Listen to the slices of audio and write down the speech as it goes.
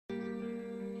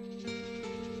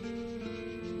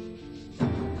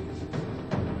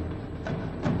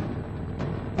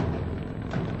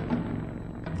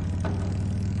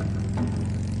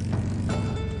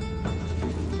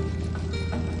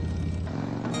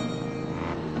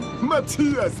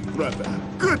Matthias, brother.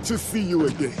 Good to see you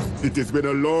again. It has been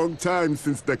a long time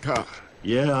since the car.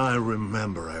 Yeah, I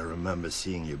remember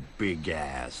seeing your big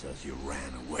ass as you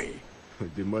ran away.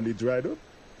 The money dried up.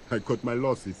 I cut my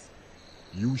losses.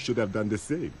 You should have done the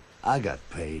same. I got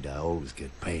paid. I always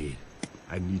get paid.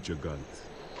 I need your guns.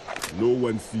 No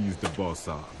one sees the boss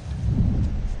armed.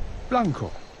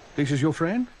 Blanco, this is your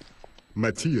friend?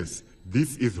 Matthias,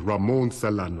 this is Ramon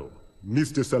Solano.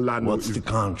 Mr. Solano What's the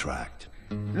contract?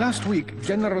 Last week,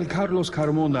 General Carlos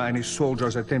Carmona and his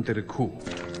soldiers attempted a coup.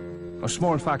 A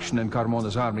small faction in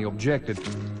Carmona's army objected.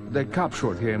 They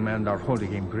captured him and are holding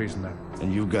him prisoner.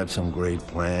 And you got some great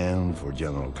plan for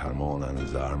General Carmona and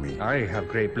his army? I have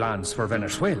great plans for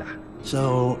Venezuela.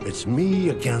 So, it's me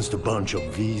against a bunch of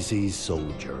VC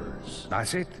soldiers.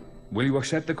 That's it. Will you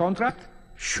accept the contract?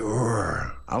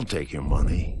 Sure. I'll take your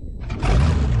money.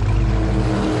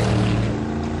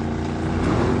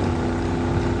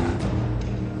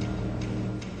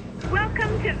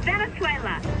 Welcome to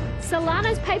Venezuela.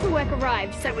 Solano's paperwork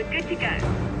arrived, So we're good to go.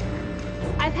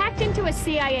 I've hacked into a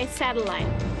CIA satellite.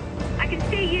 I can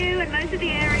see you and most of the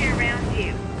area around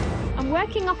you. I'm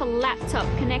working off a laptop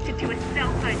connected to To a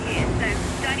cell phone here,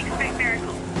 so don't expect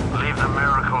miracles. Leave the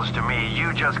miracles to me.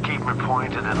 You just keep me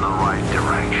pointed in the right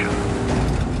direction.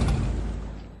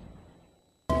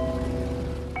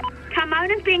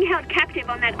 Carmona's being held captive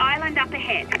on that island up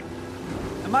ahead.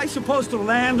 Am I supposed to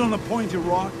land on the pointed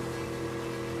rock?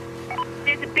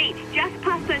 There's a beach just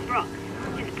past those rocks.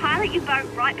 Just pilot your boat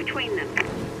right between them.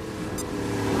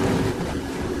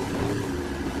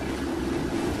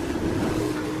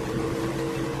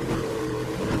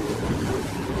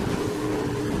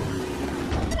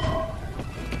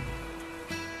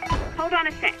 Hold on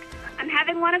a sec. I'm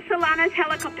having one of Solano's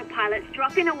helicopter pilots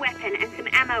drop in a weapon and some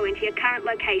ammo into your current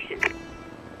location.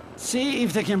 See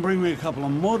if they can bring me a couple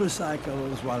of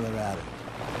motorcycles while they're at it.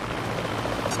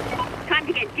 Time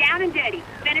to get down and dirty.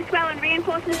 Venezuelan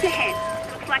reinforcements ahead.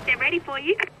 Looks like they're ready for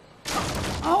you.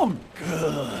 Oh,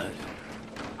 good.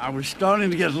 I was starting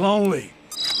to get lonely.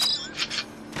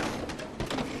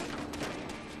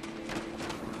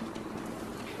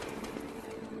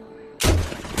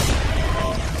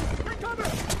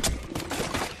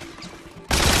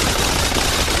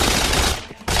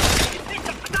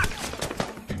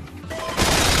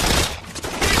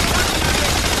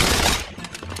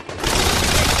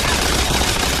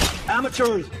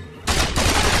 Amateurs!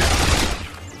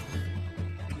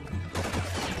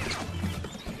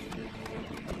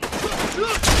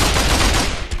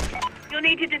 You'll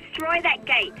need to destroy that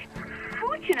gate.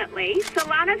 Fortunately,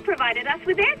 Solano's provided us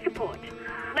with air support.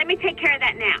 Let me take care of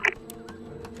that now.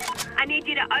 I need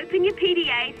you to open your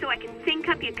PDA so I can sync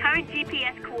up your current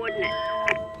GPS coordinates.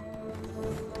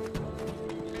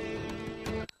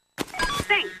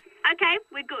 Thanks. Okay,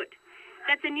 we're good.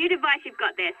 That's a new device you've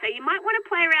got there, so you might want to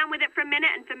play around with it for a minute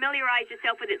and familiarize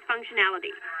yourself with its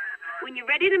functionality. When you're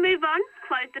ready to move on,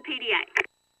 close the PDA.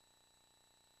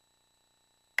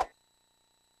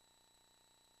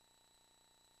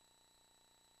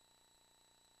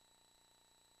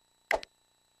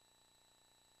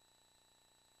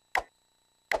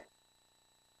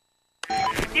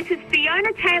 This is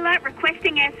Fiona Taylor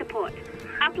requesting air support.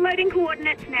 Uploading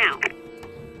coordinates now.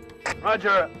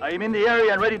 Roger, I am in the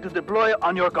area and ready to deploy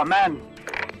on your command.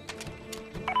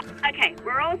 Okay,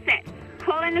 we're all set.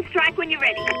 Call in the strike when you're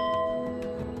ready.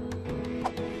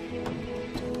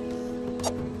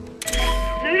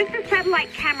 Move the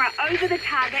satellite camera over the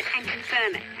target and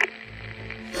confirm it.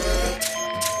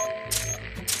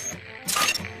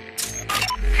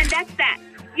 And that's that.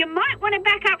 You might want to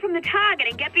back up from the target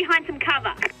and get behind some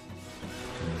cover.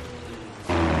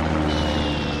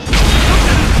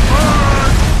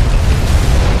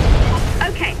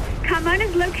 Okay,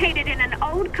 Carmona's located in an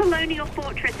old colonial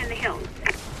fortress in the hills.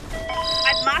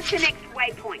 I've marked the next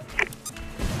waypoint.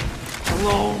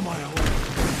 Hello, my horse.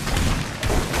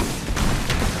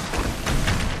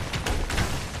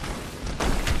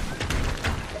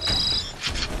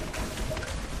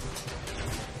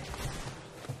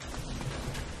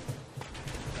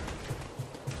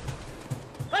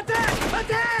 Attack!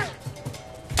 Attack!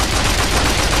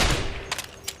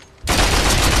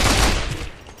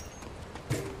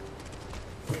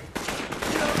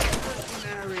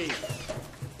 Mercenary.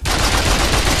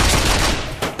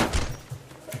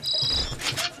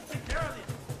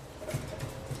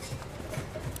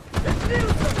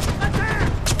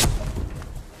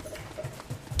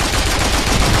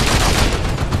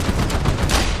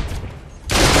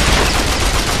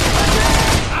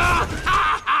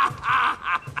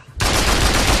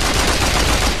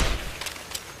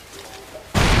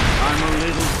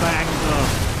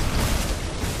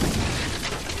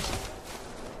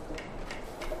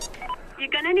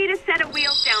 gonna need a set of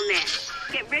wheels down there.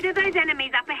 Get rid of those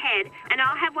enemies up ahead, and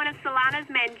I'll have one of Solana's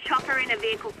men chopper in a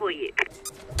vehicle for you.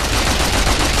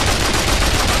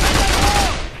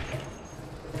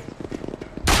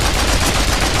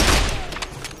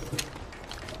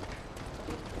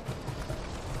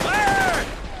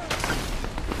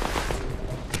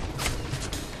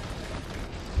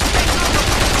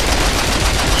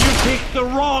 Pick the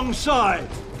wrong side!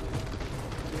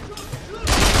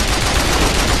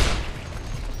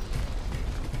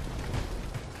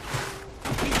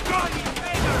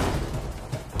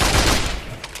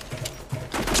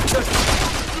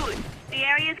 Good. The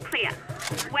area's clear.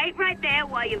 Wait right there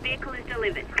while your vehicle is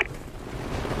delivered.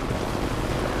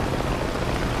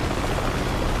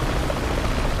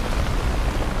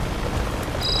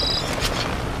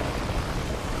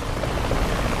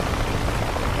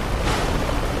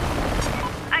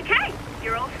 Okay,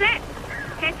 you're all set.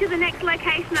 Head to the next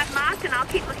location I've marked and I'll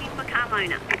keep looking for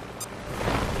Carmona.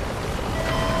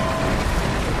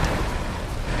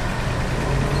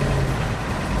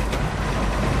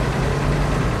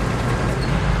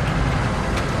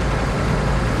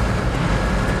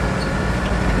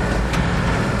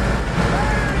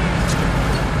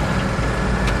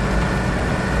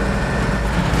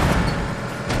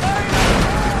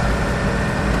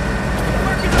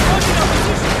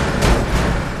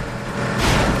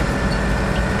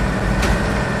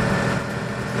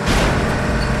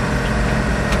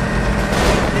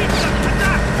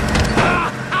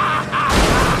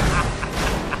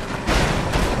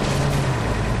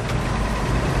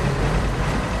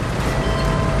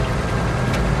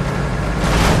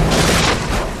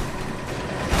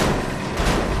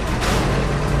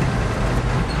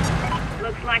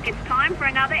 Like it's time for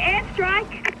another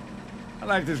airstrike. I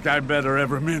like this guy better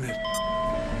every minute.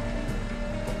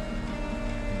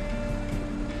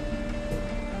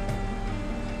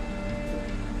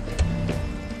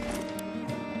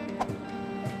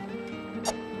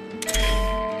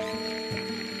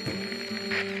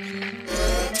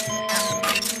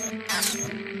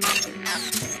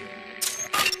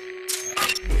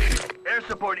 Air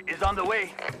support is on the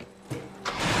way.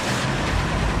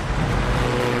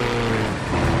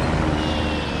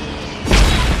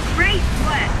 Great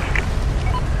work.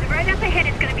 The road up ahead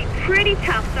is going to be pretty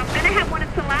tough, so I'm going to have one of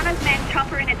Solana's men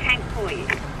chopper in a tank for you.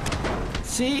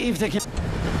 See if they can...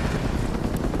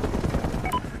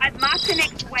 I've marked the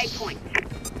next waypoint.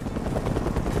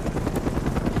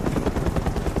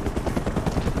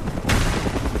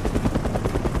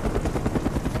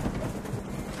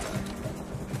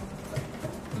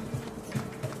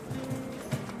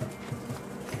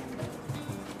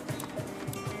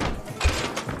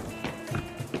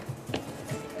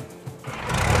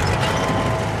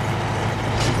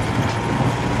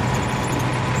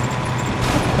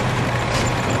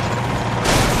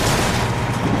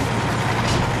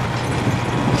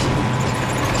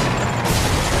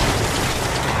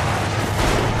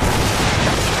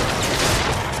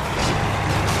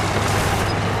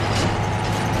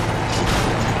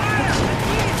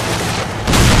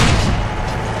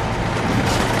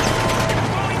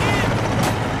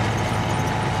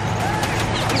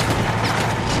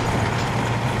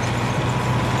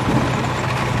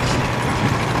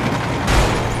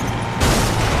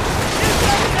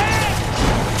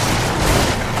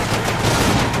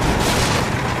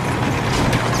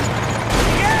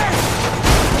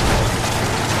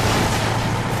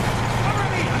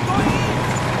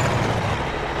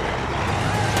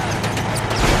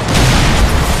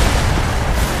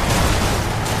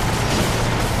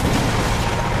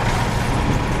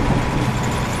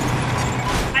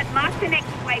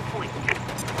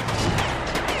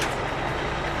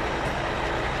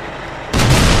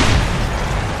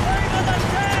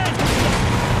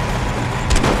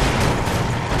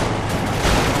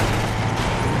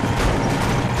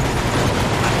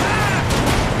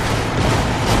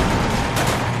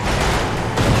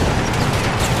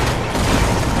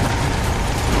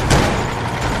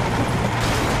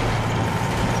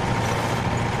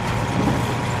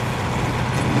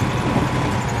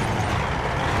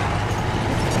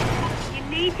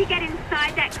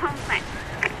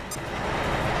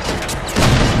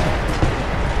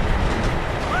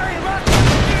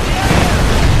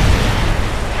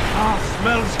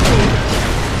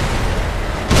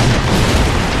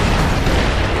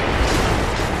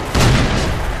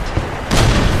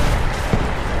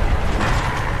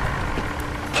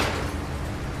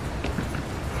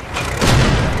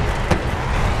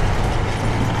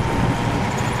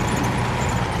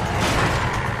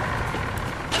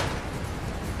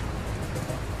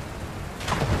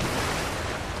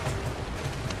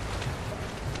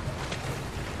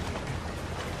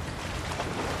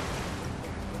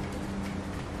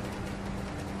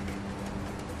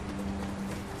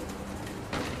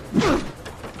 Ugh!